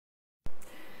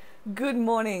Good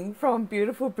morning from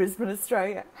beautiful Brisbane,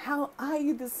 Australia. How are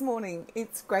you this morning?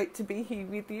 It's great to be here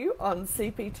with you on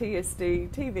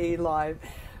Ptsd TV Live.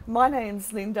 My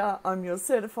name's Linda. I'm your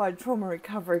certified trauma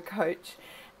recovery coach.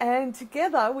 And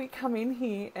together we come in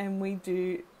here and we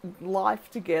do life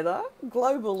together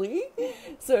globally.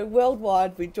 So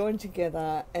worldwide we join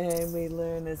together and we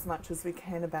learn as much as we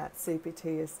can about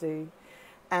CPTSD.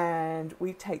 And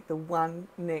we take the one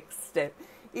next step.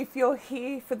 If you're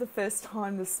here for the first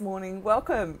time this morning,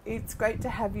 welcome. It's great to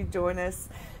have you join us.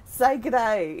 Say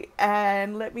g'day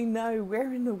and let me know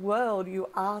where in the world you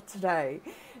are today.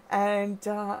 And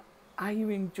are you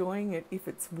enjoying it if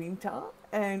it's winter?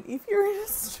 And if you're in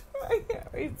Australia,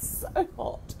 it's so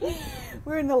hot.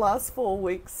 We're in the last 4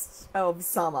 weeks of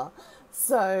summer.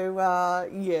 So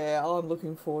yeah, I'm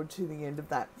looking forward to the end of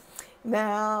that.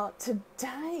 Now,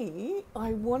 today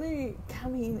I want to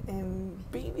come in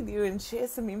and be with you and share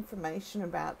some information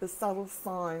about the subtle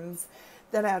signs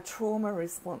that our trauma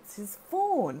response is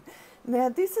fawn. Now,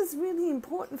 this is really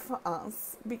important for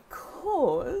us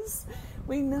because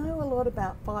we know a lot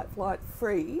about fight, flight,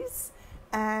 freeze,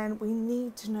 and we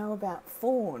need to know about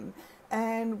fawn.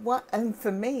 And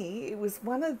for me, it was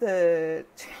one of the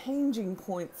changing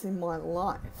points in my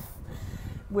life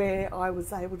where I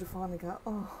was able to finally go,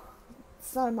 oh,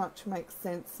 so much makes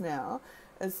sense now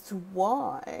as to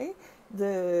why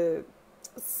the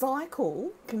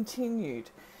cycle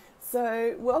continued.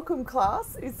 So welcome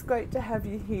class, it's great to have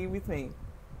you here with me.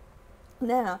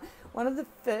 Now, one of the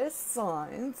first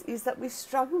signs is that we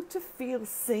struggle to feel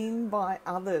seen by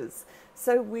others.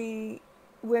 So we're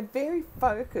very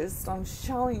focused on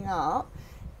showing up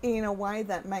in a way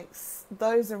that makes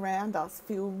those around us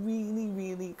feel really,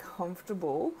 really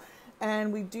comfortable.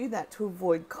 And we do that to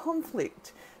avoid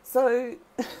conflict. So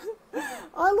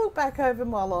I look back over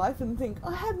my life and think,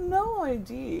 I had no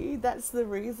idea that's the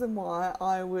reason why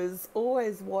I was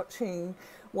always watching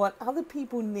what other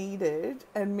people needed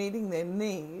and meeting their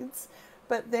needs.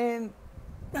 But then,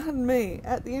 pardon me,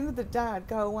 at the end of the day, I'd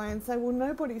go away and say, well,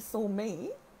 nobody saw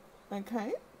me,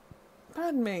 okay?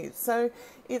 Pardon me. So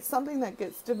it's something that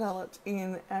gets developed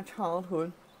in our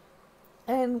childhood.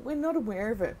 And we're not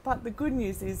aware of it. But the good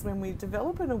news is when we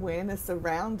develop an awareness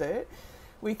around it,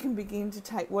 we can begin to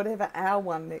take whatever our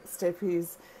one next step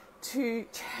is to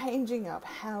changing up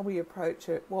how we approach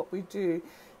it, what we do.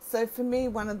 So for me,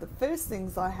 one of the first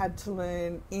things I had to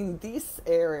learn in this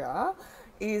area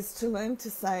is to learn to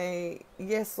say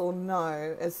yes or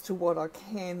no as to what I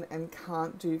can and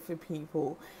can't do for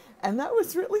people. And that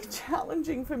was really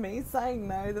challenging for me. Saying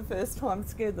no the first time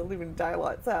scared the living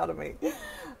daylights out of me.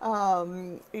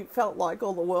 It felt like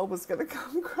all the world was going to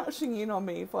come crashing in on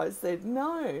me if I said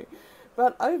no.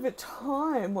 But over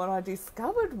time, what I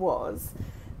discovered was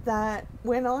that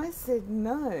when I said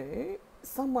no,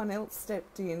 someone else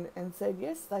stepped in and said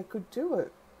yes, they could do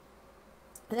it.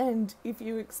 And if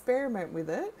you experiment with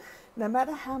it, no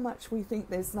matter how much we think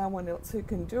there's no one else who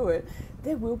can do it,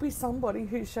 there will be somebody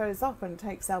who shows up and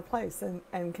takes our place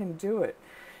and can do it.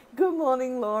 Good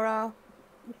morning, Laura.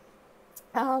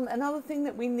 Another thing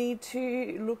that we need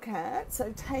to look at,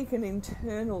 so take an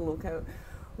internal look at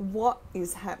what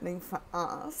is happening for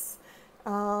us.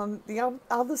 The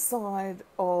other side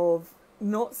of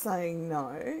not saying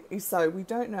no is so we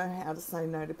don't know how to say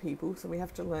no to people, so we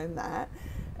have to learn that.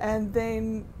 And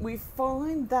then we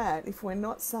find that if we're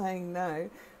not saying no,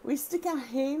 we stick our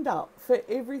hand up for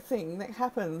everything that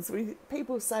happens.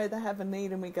 People say they have a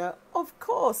need and we go, of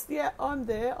course, yeah, I'm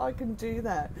there, I can do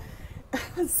that.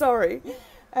 Sorry.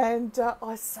 And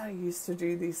I so used to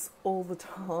do this all the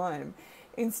time.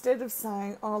 Instead of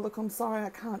saying, oh, look, I'm sorry, I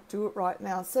can't do it right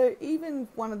now. So even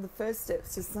one of the first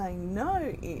steps to saying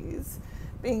no is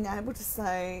being able to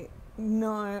say,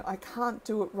 no, I can't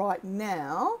do it right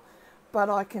now, but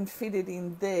I can fit it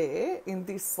in there, in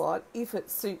this slot, if it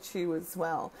suits you as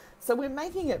well. So we're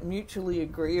making it mutually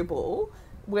agreeable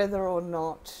whether or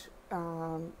not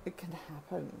it can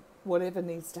happen. Whatever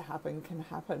needs to happen can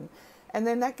happen. And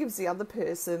then that gives the other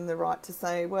person the right to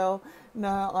say, well,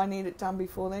 no, I need it done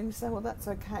before then. You say, well, that's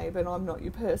okay, but I'm not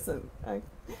your person. Okay?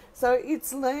 So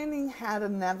it's learning how to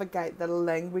navigate the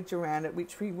language around it,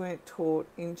 which we weren't taught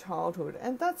in childhood.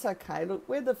 And that's okay. Look,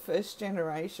 we're the first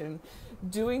generation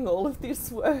doing all of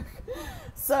this work.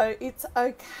 So it's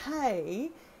okay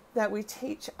that we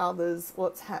teach others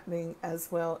what's happening as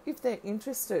well, if they're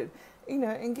interested, you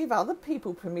know, and give other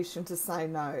people permission to say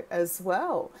no as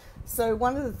well. So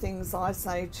one of the things I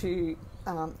say to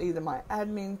either my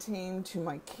admin team, to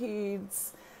my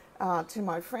kids, to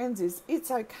my friends is,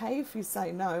 it's okay if you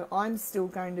say no, I'm still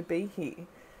going to be here.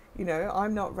 You know,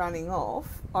 I'm not running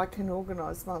off. I can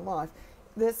organise my life.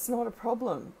 that's not a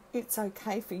problem. It's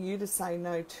okay for you to say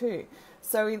no too.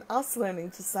 So in us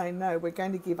learning to say no, we're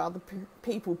going to give other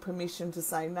people permission to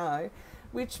say no,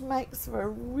 which makes for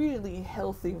really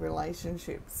healthy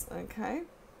relationships, okay?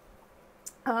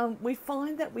 We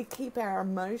find that we keep our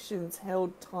emotions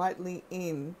held tightly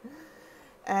in.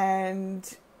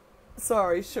 And,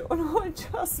 sorry, Sean, I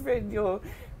just read your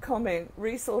comment.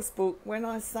 Resource book, When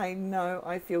I Say No,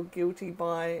 I Feel Guilty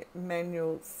by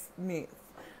Manuel Smith.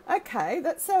 Okay,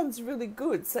 that sounds really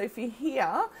good. So if you're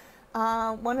here,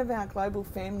 one of our global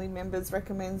family members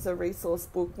recommends a resource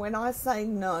book, When I Say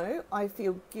No, I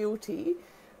Feel Guilty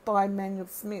by Manuel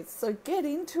Smith. So get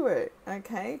into it,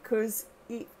 okay, because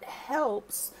it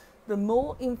helps. The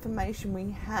more information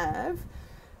we have,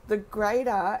 the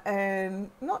greater and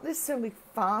not necessarily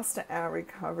faster our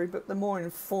recovery, but the more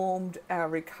informed our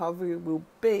recovery will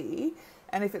be.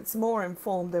 And if it's more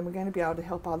informed, then we're going to be able to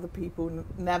help other people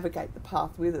navigate the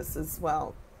path with us as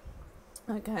well.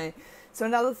 Okay, so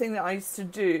another thing that I used to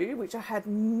do, which I had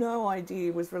no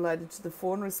idea was related to the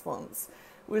fawn response,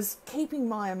 was keeping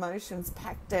my emotions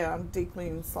packed down deeply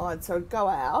inside. So I'd go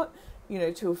out,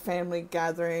 to a family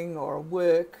gathering or a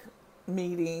work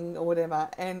meeting or whatever,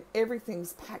 and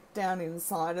everything's packed down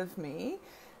inside of me,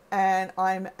 and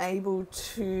I'm able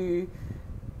to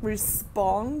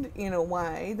respond in a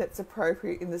way that's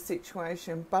appropriate in the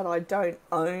situation, but I don't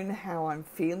own how I'm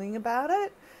feeling about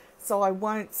it. So I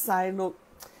won't say, look,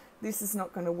 this is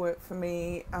not going to work for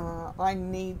me. I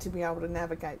need to be able to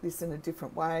navigate this in a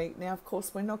different way. Now, of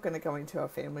course, we're not going to go into our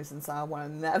families and say, I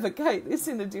want to navigate this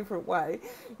in a different way.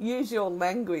 Use your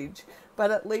language,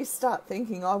 but at least start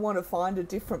thinking, I want to find a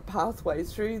different pathway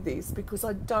through this, because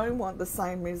I don't want the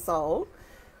same result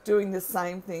doing the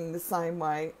same thing the same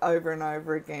way over and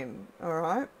over again, all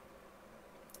right?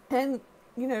 And,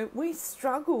 we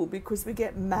struggle because we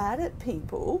get mad at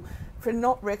people for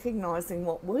not recognising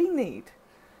what we need.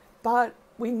 But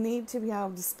we need to be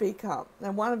able to speak up.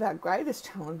 And one of our greatest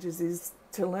challenges is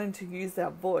to learn to use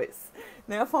our voice.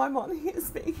 Now, if I'm on here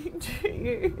speaking to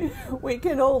you, we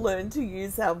can all learn to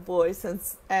use our voice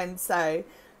and say,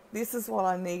 this is what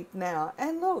I need now.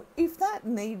 And look, if that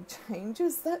need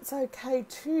changes, that's okay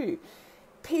too.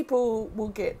 People will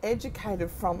get educated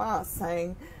from us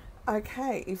saying,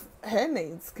 okay, if her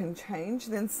needs can change,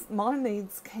 then my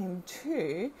needs can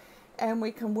too. And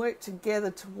we can work together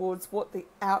towards what the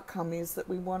outcome is that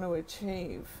we want to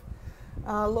achieve.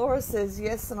 Laura says,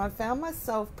 yes, and I found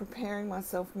myself preparing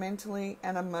myself mentally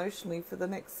and emotionally for the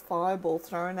next fireball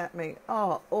thrown at me.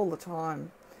 Oh, all the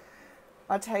time.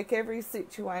 I take every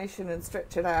situation and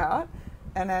stretch it out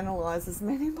and analyse as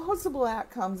many possible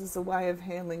outcomes as a way of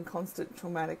handling constant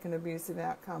traumatic and abusive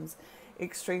outcomes.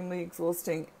 Extremely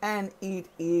exhausting, and it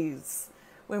is.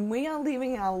 When we are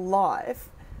living our life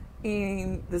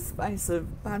in the space of,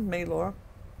 pardon me, Laura,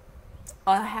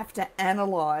 I have to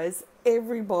analyse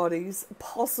everybody's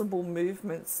possible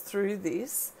movements through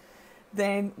this,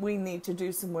 then we need to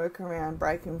do some work around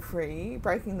breaking free,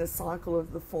 breaking the cycle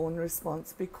of the fawn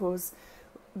response, because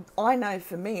I know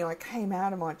for me, I came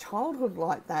out of my childhood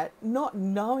like that, not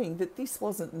knowing that this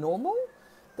wasn't normal,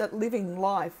 that living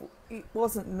life, it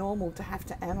wasn't normal to have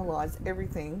to analyse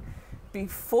everything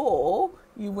before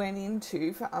you went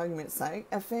into, for argument's sake,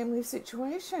 a family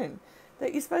situation.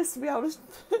 That you're supposed to be able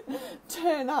to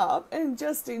turn up and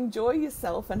just enjoy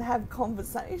yourself and have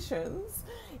conversations,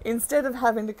 instead of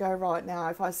having to go, right now,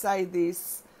 if I say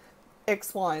this,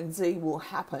 X, Y, and Z will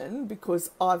happen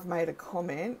because I've made a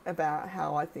comment about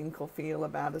how I think or feel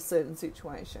about a certain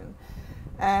situation.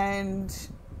 And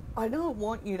I don't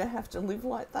want you to have to live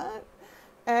like that.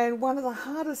 And one of the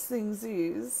hardest things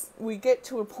is we get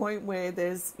to a point where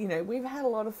there's, we've had a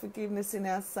lot of forgiveness in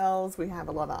ourselves. We have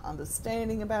a lot of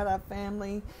understanding about our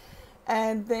family.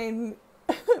 And then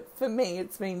for me,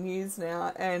 it's been years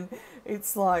now, and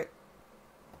it's like,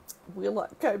 will I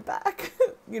go back,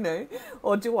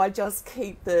 or do I just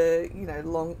keep the,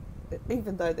 long,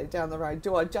 even though they're down the road,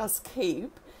 do I just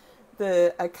keep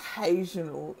the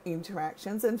occasional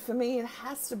interactions? And for me, it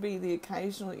has to be the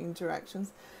occasional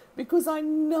interactions, because I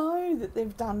know that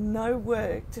they've done no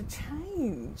work to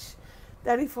change.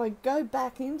 That if I go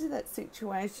back into that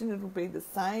situation, it'll be the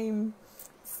same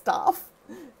stuff,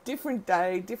 different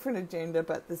day, different agenda,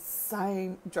 but the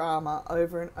same drama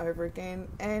over and over again.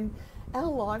 And our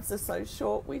lives are so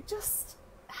short, we just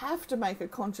have to make a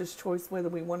conscious choice whether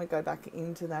we want to go back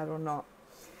into that or not.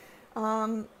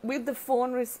 With the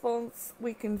fawn response,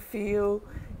 we can feel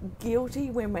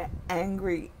guilty when we're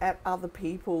angry at other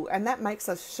people, and that makes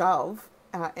us shove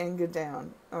our anger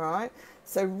down, all right?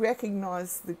 So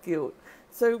recognise the guilt.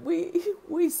 So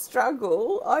we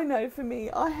struggle. I know for me,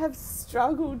 I have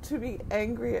struggled to be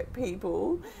angry at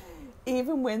people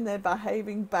even when they're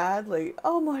behaving badly.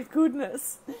 Oh my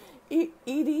goodness. It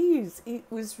is. It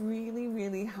was really,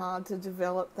 really hard to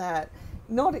develop that.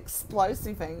 Not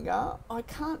explosive anger. I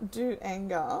can't do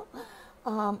anger.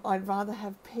 I'd rather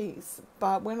have peace.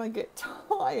 But when I get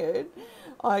tired,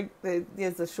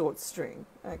 there's a short string,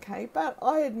 okay? But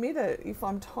I admit it. If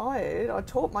I'm tired, I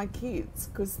taught my kids,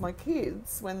 because my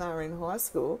kids, when they were in high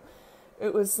school,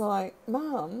 it was like,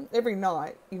 Mum, every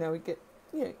night, we get,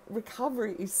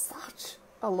 recovery is such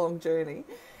a long journey.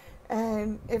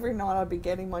 And every night I'd be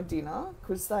getting my dinner,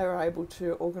 because they were able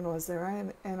to organise their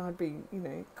own, and I'd be,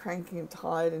 cranky and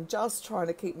tired and just trying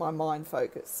to keep my mind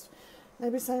focused. And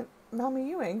they'd be saying, Mum, are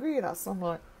you angry at us? I'm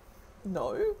like,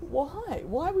 no, why?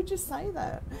 Why would you say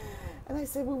that? And they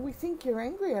said, well, we think you're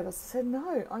angry at us. I said,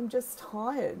 no, I'm just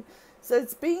tired. So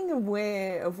it's being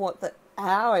aware of what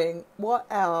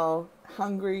our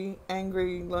hungry,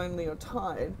 angry, lonely or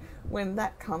tired, when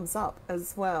that comes up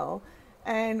as well.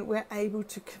 And we're able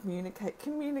to communicate.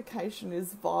 Communication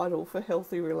is vital for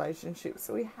healthy relationships.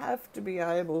 So we have to be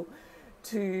able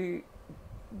to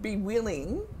be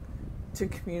willing to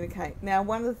communicate. Now,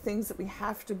 one of the things that we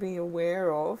have to be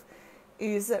aware of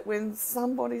is that when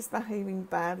somebody's behaving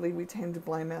badly, we tend to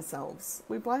blame ourselves.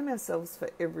 We blame ourselves for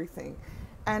everything.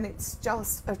 And it's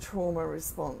just a trauma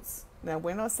response. Now,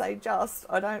 when I say just,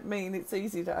 I don't mean it's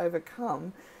easy to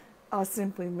overcome. I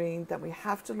simply mean that we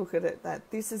have to look at it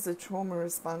that this is a trauma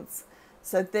response,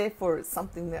 so therefore it's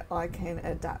something that I can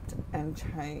adapt and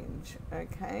change,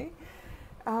 okay?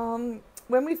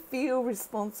 When we feel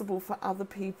responsible for other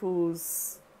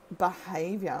people's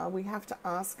behaviour, we have to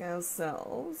ask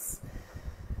ourselves,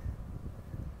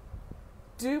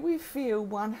 do we feel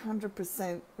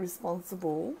 100%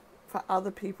 responsible for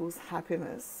other people's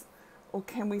happiness, or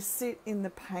can we sit in the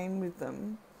pain with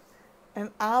them? And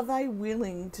are they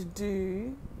willing to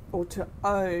do or to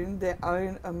own their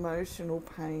own emotional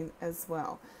pain as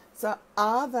well? So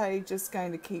are they just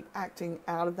going to keep acting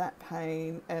out of that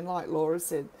pain and, like Laura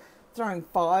said, throwing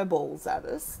fireballs at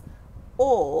us?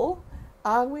 Or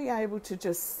are we able to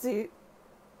just sit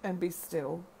and be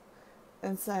still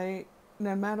and say,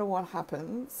 no matter what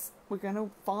happens, we're going to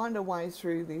find a way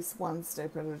through this one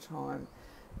step at a time?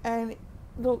 And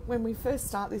look, when we first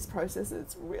start this process,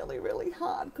 it's really, really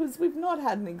hard because we've not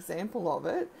had an example of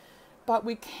it, but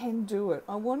we can do it.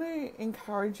 I want to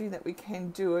encourage you that we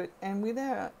can do it. And with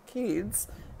our kids,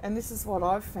 and this is what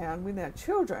I've found with our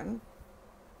children,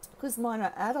 because mine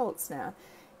are adults now,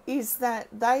 is that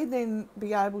they then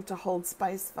be able to hold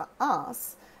space for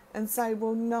us and say,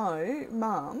 well, no,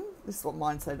 Mum, this is what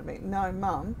mine say to me, no,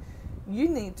 Mum, you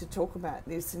need to talk about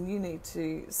this and you need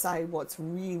to say what's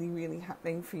really, really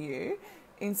happening for you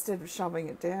instead of shoving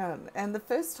it down. And the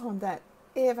first time that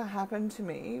ever happened to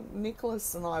me,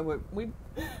 Nicholas and I we'd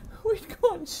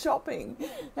gone shopping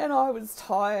and I was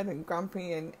tired and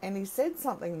grumpy, and he said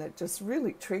something that just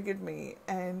really triggered me,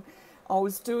 and I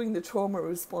was doing the trauma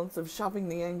response of shoving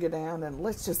the anger down and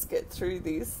let's just get through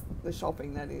this, the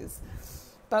shopping that is.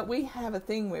 But we have a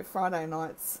thing where Friday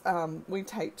nights we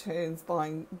take turns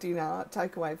buying dinner,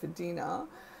 takeaway for dinner,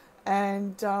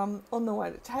 and on the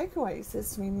way to takeaway he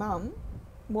says to me, Mum,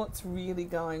 what's really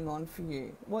going on for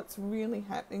you? What's really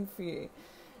happening for you?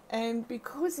 And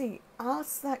because he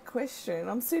asked that question,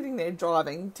 I'm sitting there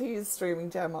driving, tears streaming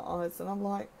down my eyes, and I'm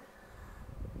like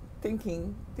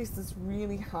thinking, this is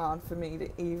really hard for me to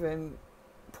even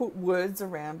put words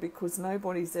around, because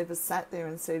nobody's ever sat there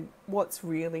and said, what's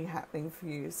really happening for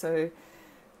you? So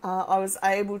I was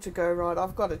able to go, right,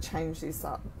 I've got to change this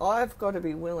up. I've got to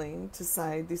be willing to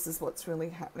say, this is what's really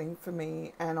happening for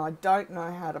me, and I don't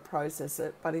know how to process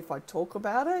it, but if I talk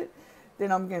about it,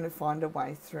 then I'm going to find a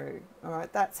way through. All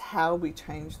right, that's how we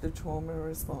change the trauma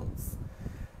response.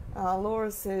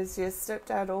 Laura says, yes,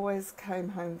 stepdad always came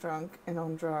home drunk and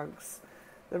on drugs.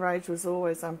 The rage was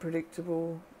always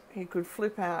unpredictable. He could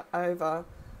flip out over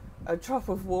a drop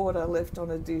of water left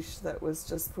on a dish that was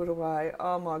just put away.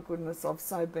 Oh my goodness, I've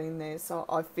so been there. So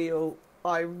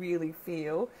I really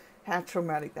feel how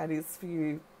traumatic that is for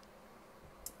you.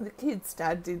 The kid's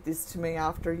dad did this to me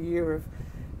after a year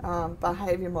of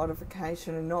behaviour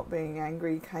modification and not being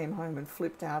angry. He came home and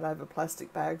flipped out over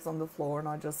plastic bags on the floor, and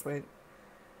I just went,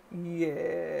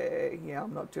 yeah,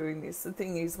 I'm not doing this. The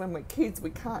thing is, when we're kids, we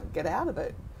can't get out of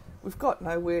it. We've got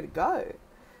nowhere to go.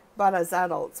 But as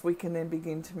adults, we can then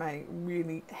begin to make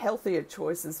really healthier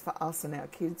choices for us and our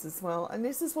kids as well. And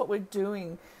this is what we're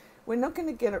doing. We're not going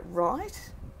to get it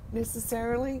right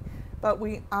necessarily, but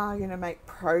we are going to make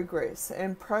progress,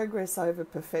 and progress over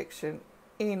perfection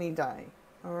any day.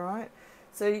 All right.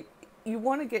 So you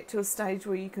want to get to a stage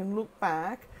where you can look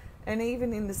back, and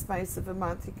even in the space of a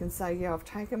month you can say, yeah, I've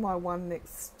taken my one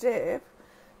next step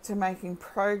to making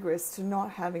progress to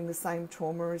not having the same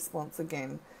trauma response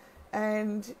again.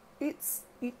 And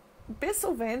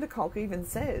Bessel van der Kolk even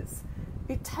says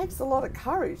it takes a lot of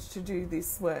courage to do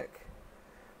this work.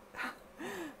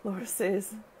 Laura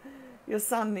says, your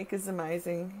son Nick is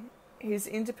amazing. His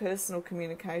interpersonal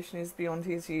communication is beyond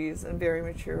his years and very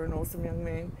mature and awesome young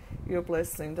man. You're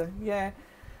blessed, Linda. Yeah,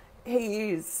 he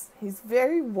is. He's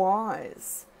very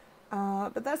wise.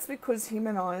 But that's because him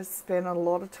and I spent a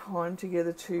lot of time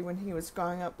together too when he was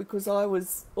growing up, because I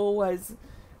was always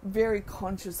very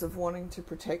conscious of wanting to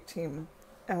protect him.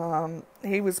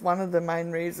 He was one of the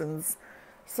main reasons.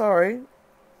 Sorry.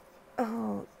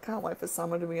 Oh, can't wait for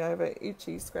summer to be over.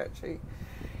 Itchy, scratchy.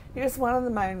 He was one of the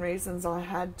main reasons I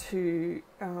had to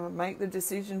make the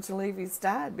decision to leave his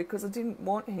dad, because I didn't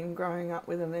want him growing up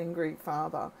with an angry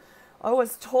father. I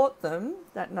always taught them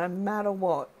that no matter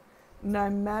what,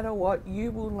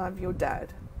 you will love your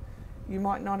dad. You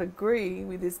might not agree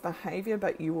with his behaviour,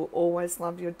 but you will always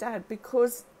love your dad,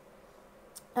 because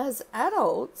as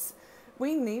adults,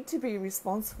 we need to be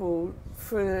responsible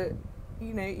for,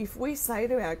 if we say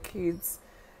to our kids,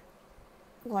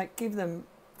 like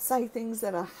say things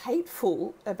that are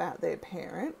hateful about their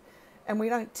parent, and we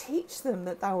don't teach them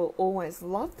that they will always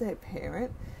love their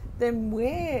parent, then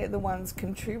we're the ones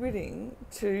contributing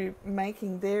to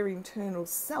making their internal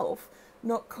self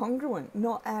not congruent,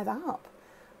 not add up.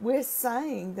 We're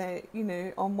saying that,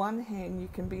 on one hand, you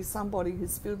can be somebody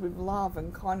who's filled with love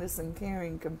and kindness and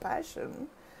caring and compassion,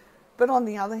 but on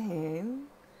the other hand,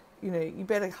 you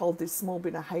better hold this small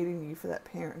bit of hate in you for that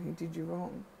parent who did you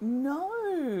wrong.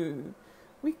 No,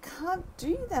 we can't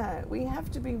do that. We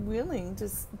have to be willing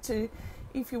to,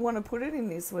 if you want to put it in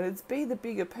these words, be the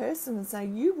bigger person and say,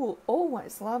 you will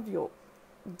always love your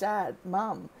dad,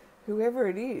 mum, whoever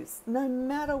it is. No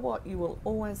matter what, you will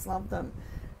always love them.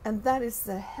 And that is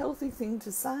the healthy thing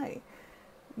to say.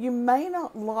 You may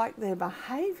not like their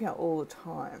behaviour all the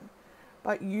time,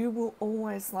 but you will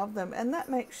always love them. And that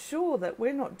makes sure that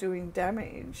we're not doing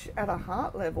damage at a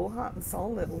heart and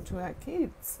soul level to our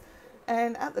kids.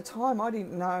 And at the time, I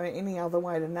didn't know any other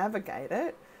way to navigate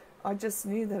it. I just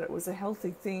knew that it was a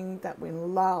healthy thing, that we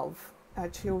love our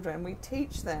children. We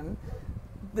teach them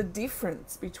the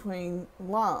difference between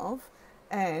love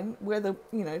and whether,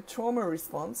 trauma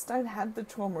response, don't have the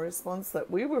trauma response that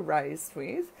we were raised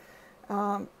with.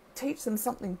 Teach them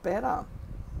something better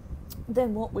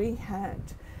than what we had.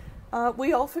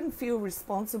 We often feel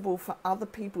responsible for other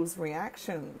people's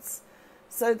reactions.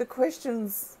 So the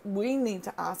questions we need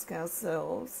to ask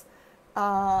ourselves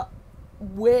are,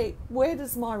 where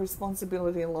does my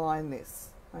responsibility lie in this?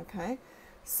 Okay,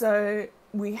 so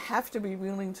we have to be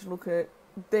willing to look at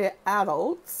their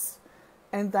adults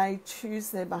and they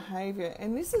choose their behaviour.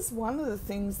 And this is one of the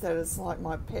things that is like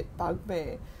my pet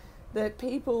bugbear, that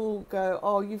people go,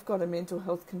 oh, you've got a mental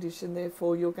health condition,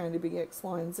 therefore you're going to be X,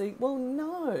 Y, and Z. Well,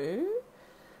 no,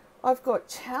 I've got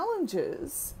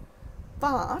challenges,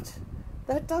 but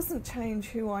that doesn't change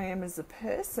who I am as a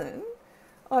person.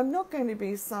 I'm not going to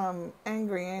be some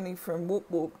angry Annie from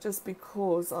Whoop Whoop just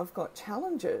because I've got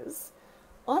challenges.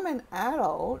 I'm an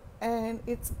adult and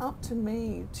it's up to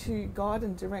me to guide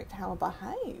and direct how I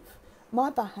behave.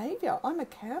 My behaviour, I'm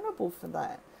accountable for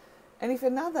that. And if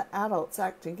another adult's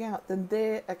acting out, then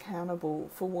they're accountable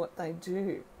for what they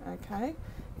do, okay?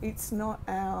 It's not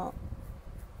our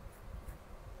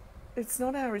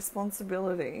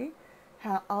responsibility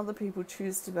how other people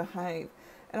choose to behave.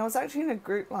 And I was actually in a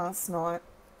group last night,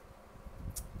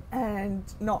 and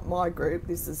not my group,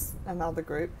 this is another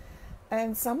group,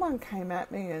 and someone came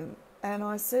at me and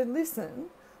I said, listen,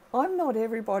 I'm not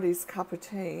everybody's cup of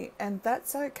tea, and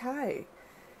that's okay.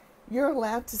 You're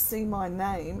allowed to see my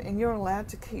name and you're allowed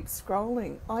to keep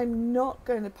scrolling. I'm not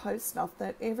going to post stuff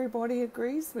that everybody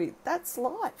agrees with. That's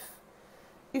life.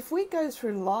 If we go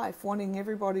through life wanting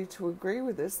everybody to agree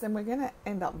with us, then we're going to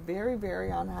end up very,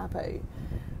 very unhappy.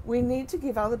 We need to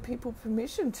give other people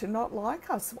permission to not like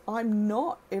us. I'm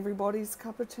not everybody's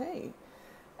cup of tea,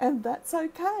 and that's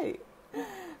okay.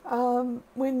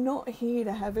 We're not here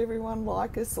to have everyone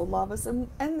like us or love us, and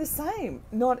the same,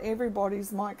 not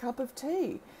everybody's my cup of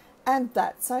tea, and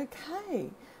that's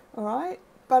okay, all right?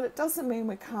 But it doesn't mean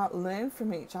we can't learn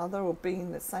from each other or be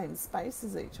in the same space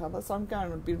as each other. So I'm going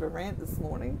on a bit of a rant this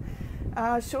morning.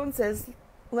 Sean says,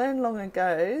 learned long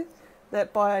ago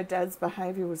that Bio Dad's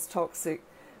behaviour was toxic.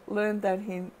 Learned that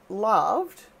he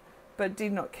loved but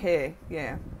did not care.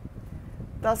 Yeah.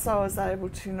 Thus I was able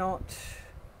to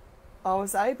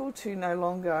no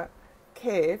longer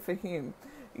care for him.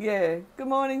 Yeah. Good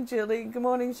morning, Julie. Good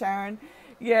morning, Sharon.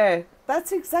 Yeah,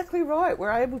 that's exactly right.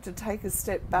 We're able to take a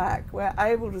step back. We're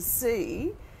able to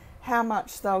see how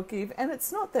much they'll give. And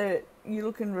it's not that you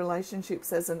look in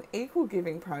relationships as an equal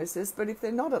giving process, but if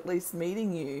they're not at least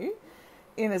meeting you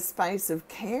in a space of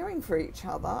caring for each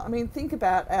other, I mean, think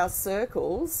about our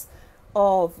circles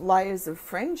of layers of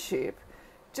friendship,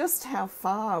 just how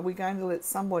far we're going to let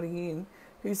somebody in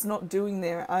who's not doing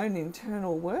their own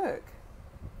internal work.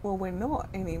 Well, we're not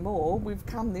anymore. We've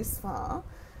come this far.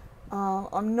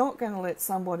 I'm not going to let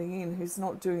somebody in who's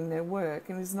not doing their work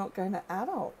and is not going to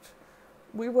adult.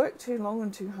 We work too long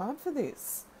and too hard for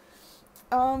this.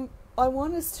 I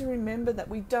want us to remember that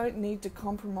we don't need to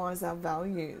compromise our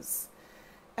values,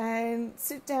 and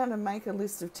sit down and make a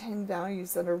list of 10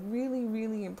 values that are really,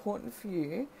 really important for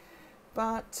you.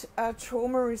 But our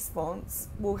trauma response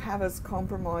will have us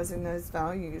compromising those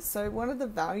values. So one of the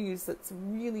values that's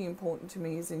really important to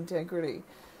me is integrity.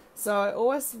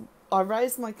 So I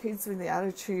raise my kids with the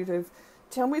attitude of,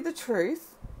 tell me the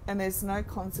truth and there's no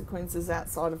consequences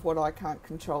outside of what I can't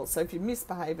control. So if you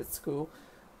misbehave at school,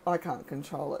 I can't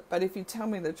control it. But if you tell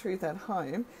me the truth at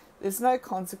home, there's no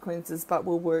consequences, but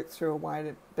we'll work through a way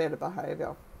to better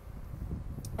behaviour.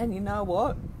 And you know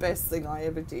what? Best thing I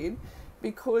ever did,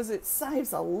 because it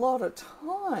saves a lot of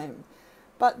time.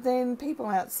 But then people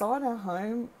outside our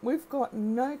home, we've got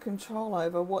no control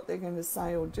over what they're going to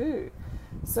say or do.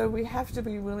 So we have to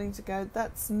be willing to go,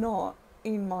 that's not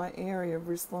in my area of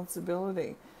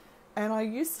responsibility. And I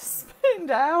used to spend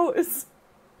hours,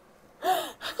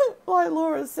 like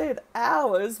Laura said,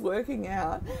 hours working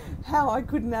out how I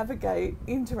could navigate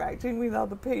interacting with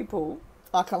other people.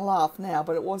 I can laugh now,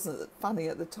 but it wasn't funny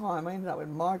at the time. I ended up with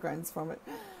migraines from it.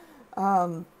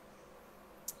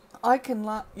 I can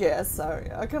laugh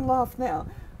now,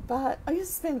 but I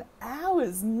used to spend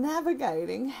hours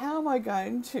navigating how am I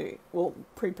going to,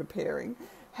 pre-preparing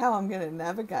how I'm going to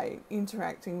navigate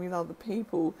interacting with other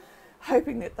people,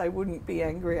 hoping that they wouldn't be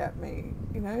angry at me.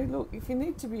 You know, look, if you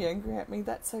need to be angry at me,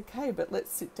 that's okay, but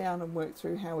let's sit down and work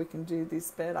through how we can do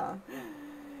this better.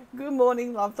 Good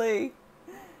morning, lovely.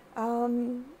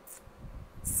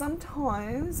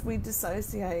 Sometimes we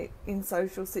dissociate in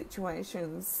social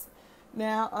situations.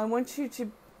 Now, I want you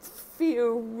to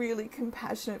feel really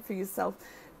compassionate for yourself,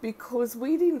 because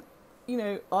we didn't,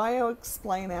 I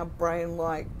explain our brain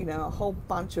like, a whole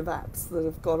bunch of apps that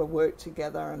have got to work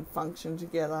together and function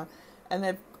together, and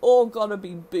they've all got to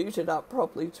be booted up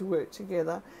properly to work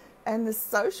together. And the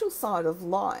social side of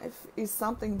life is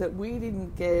something that we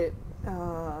didn't get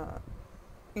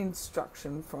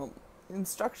instruction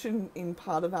in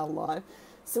part of our life.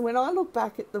 So when I look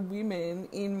back at the women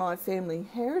in my family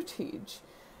heritage,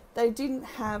 they didn't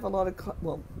have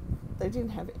they didn't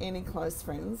have any close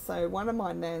friends. So one of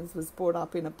my nans was brought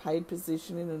up in a paid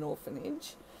position in an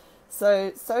orphanage.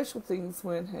 So social things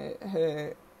weren't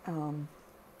her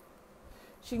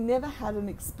she never had an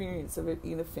experience of it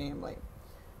in a family.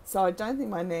 So I don't think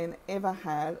my nan ever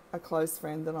had a close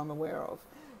friend that I'm aware of.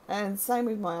 And same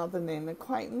with my other nan,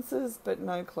 acquaintances, but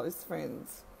no close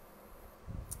friends.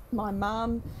 My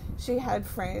mum, she had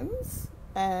friends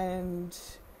and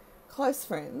close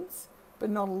friends,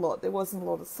 but not a lot. There wasn't a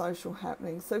lot of social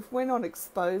happening. So if we're not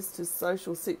exposed to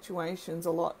social situations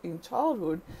a lot in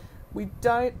childhood, we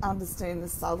don't understand the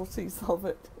subtleties of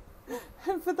it.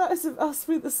 And for those of us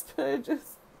with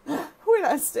Asperger's, we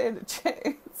don't stand a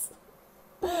chance.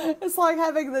 It's like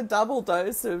having the double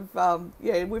dose of,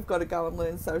 we've got to go and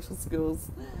learn social skills.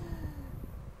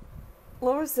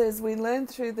 Laura says, we learn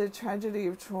through the tragedy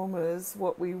of traumas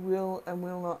what we will and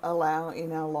will not allow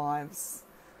in our lives.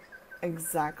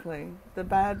 Exactly. The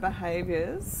bad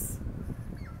behaviours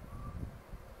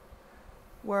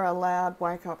were allowed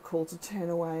wake-up call to turn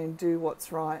away and do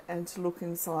what's right, and to look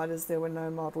inside as there were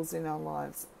no models in our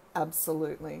lives.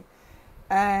 Absolutely.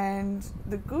 And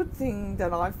the good thing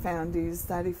that I've found is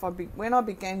that when I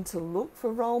began to look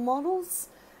for role models,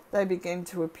 they began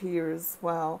to appear as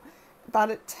well. But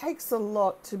it takes a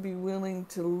lot to be willing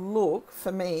to look.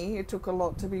 For me, it took a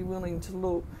lot to be willing to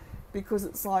look, because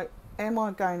it's like, am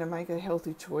I going to make a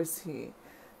healthy choice here?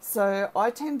 So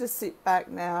I tend to sit back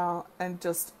now and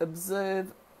just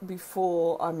observe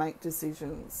before I make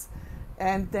decisions.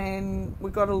 And then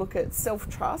we've got to look at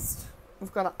self-trust.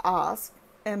 We've got to ask,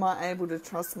 am I able to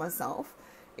trust myself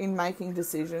in making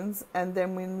decisions? And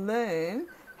then we learn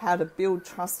how to build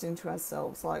trust into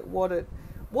ourselves. Like, what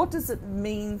does it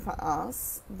mean for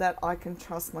us that I can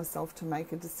trust myself to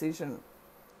make a decision?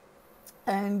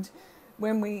 And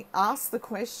when we ask the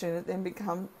question, it then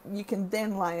you can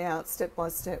then lay out step by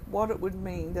step what it would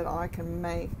mean that I can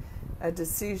make a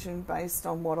decision based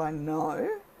on what I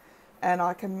know, and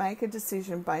I can make a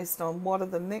decision based on what are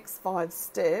the next 5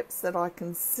 steps that I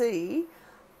can see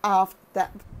after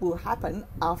that will happen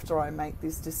after I make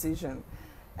this decision.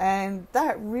 And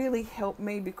that really helped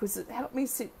me, because it helped me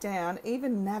sit down,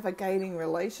 even navigating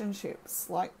relationships.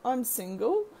 Like, I'm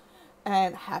single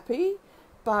and happy,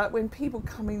 but when people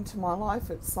come into my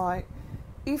life, it's like,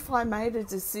 if I made a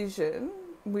decision,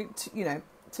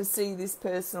 to see this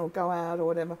person or go out or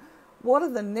whatever, what are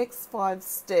the next 5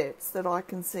 steps that I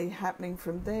can see happening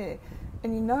from there?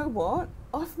 And you know what?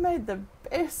 I've made the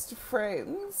best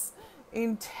friends,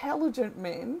 intelligent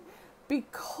men,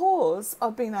 because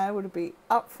I've been able to be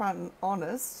upfront and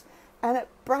honest, and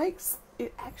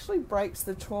it actually breaks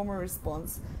the trauma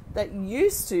response that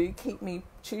used to keep me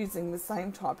choosing the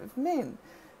same type of men.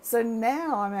 So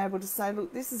now I'm able to say,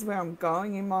 look, this is where I'm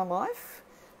going in my life,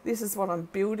 this is what I'm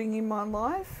building in my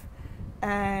life,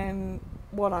 and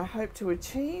what I hope to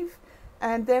achieve,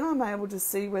 and then I'm able to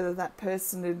see whether that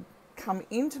person had come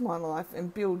into my life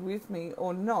and build with me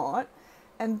or not.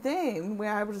 And then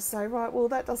we're able to say, right, well,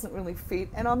 that doesn't really fit,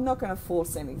 and I'm not going to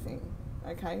force anything,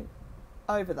 okay,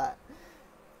 over that.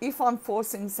 If I'm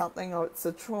forcing something, it's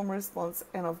a trauma response,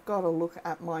 and I've got to look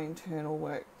at my internal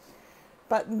work.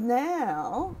 But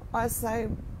now I say,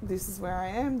 this is where I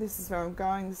am, this is where I'm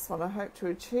going, this is what I hope to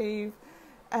achieve,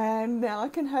 and now I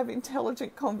can have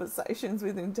intelligent conversations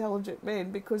with intelligent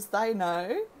men, because they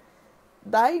know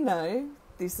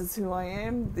this is who I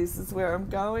am, this is where I'm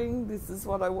going, this is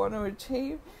what I want to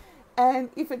achieve. And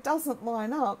if it doesn't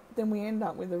line up, then we end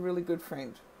up with a really good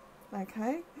friend.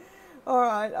 Okay? All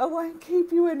right, I won't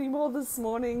keep you anymore this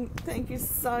morning. Thank you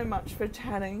so much for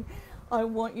chatting. I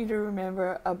want you to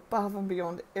remember, above and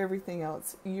beyond everything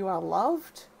else, you are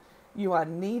loved, you are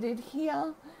needed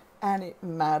here, and it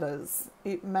matters.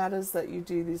 It matters that you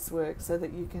do this work so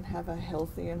that you can have a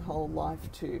healthy and whole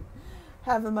life too.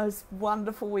 Have the most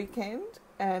wonderful weekend,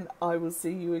 and I will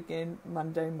see you again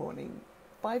Monday morning.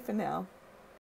 Bye for now.